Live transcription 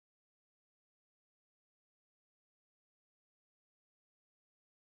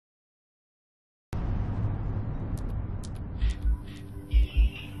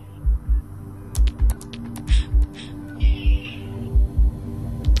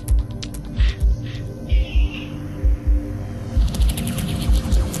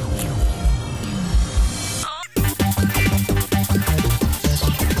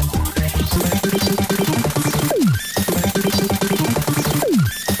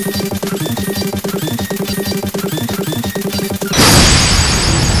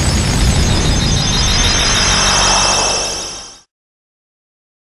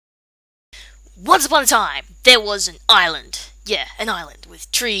upon a time, there was an island. Yeah, an island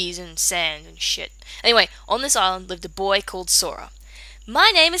with trees and sand and shit. Anyway, on this island lived a boy called Sora. My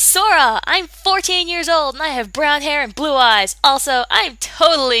name is Sora! I'm 14 years old and I have brown hair and blue eyes. Also, I'm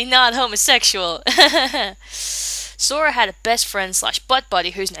totally not homosexual. Sora had a best friend slash butt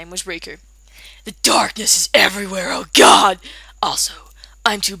buddy whose name was Riku. The darkness is everywhere, oh god! Also,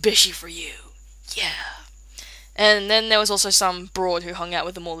 I'm too bishy for you. Yeah. And then there was also some broad who hung out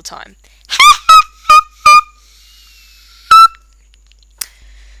with them all the time.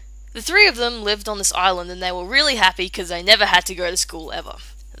 The three of them lived on this island and they were really happy because they never had to go to school ever.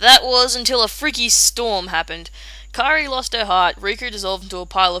 That was until a freaky storm happened. Kairi lost her heart, Riku dissolved into a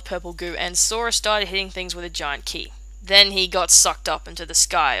pile of purple goo, and Sora started hitting things with a giant key. Then he got sucked up into the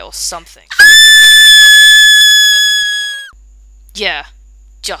sky or something. Yeah,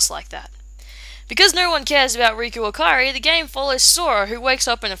 just like that. Because no one cares about Riku or Kairi, the game follows Sora, who wakes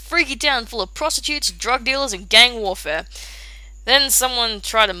up in a freaky town full of prostitutes, drug dealers, and gang warfare. Then someone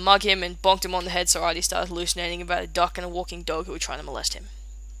tried to mug him and bonked him on the head, so he started hallucinating about a duck and a walking dog who were trying to molest him.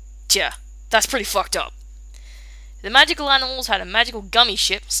 Yeah, that's pretty fucked up. The magical animals had a magical gummy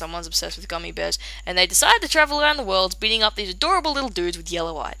ship, someone's obsessed with gummy bears, and they decided to travel around the world beating up these adorable little dudes with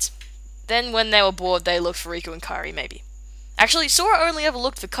yellow eyes. Then when they were bored, they looked for Riku and Kairi, maybe. Actually, Sora only ever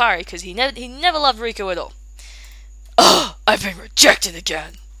looked for Kairi because he never loved Riku at all. Ugh, I've been rejected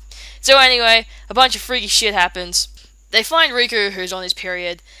again. So anyway, a bunch of freaky shit happens. They find Riku, who's on his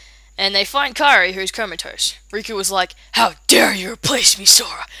period, and they find Kairi, who's comatose. Riku was like, "How dare you replace me,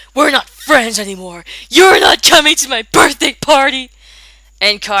 Sora? We're not friends anymore. You're not coming to my birthday party."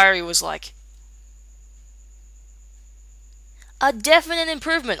 And Kairi was like, a definite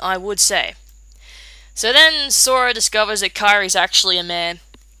improvement, I would say. So then Sora discovers that Kairi's actually a man.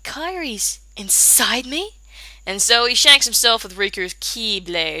 Kairi's inside me? And so he shanks himself with Riku's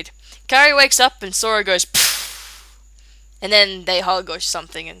keyblade. Kairi wakes up and Sora goes, "Pfft." And then they hug or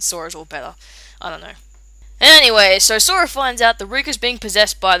something and Sora's all better. I don't know. Anyway, so Sora finds out that Riku's being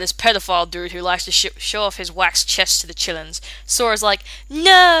possessed by this pedophile dude who likes to show off his waxed chest to the chillins. Sora's like,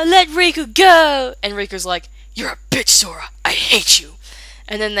 "No, let Riku go!" And Riku's like, "You're a bitch, Sora. I hate you."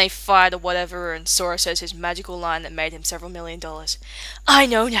 And then they fight or whatever, and Sora says his magical line that made him several $1 million. "I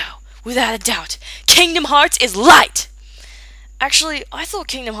know now, without a doubt, Kingdom Hearts is light!" Actually, I thought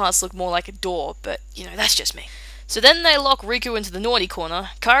Kingdom Hearts looked more like a door, but, you know, that's just me. So then they lock Riku into the naughty corner,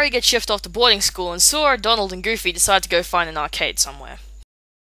 Kairi gets shipped off to boarding school, and Sora, Donald, and Goofy decide to go find an arcade somewhere.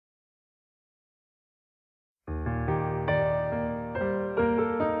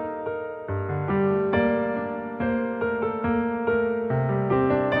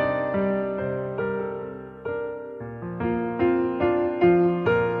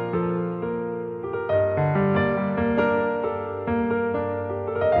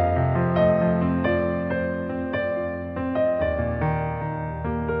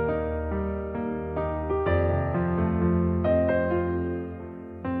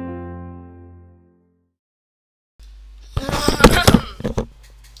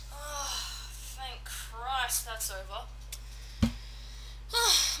 That's over.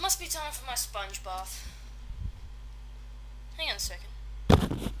 Must be time for my sponge bath. Hang on a second.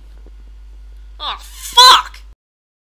 Oh,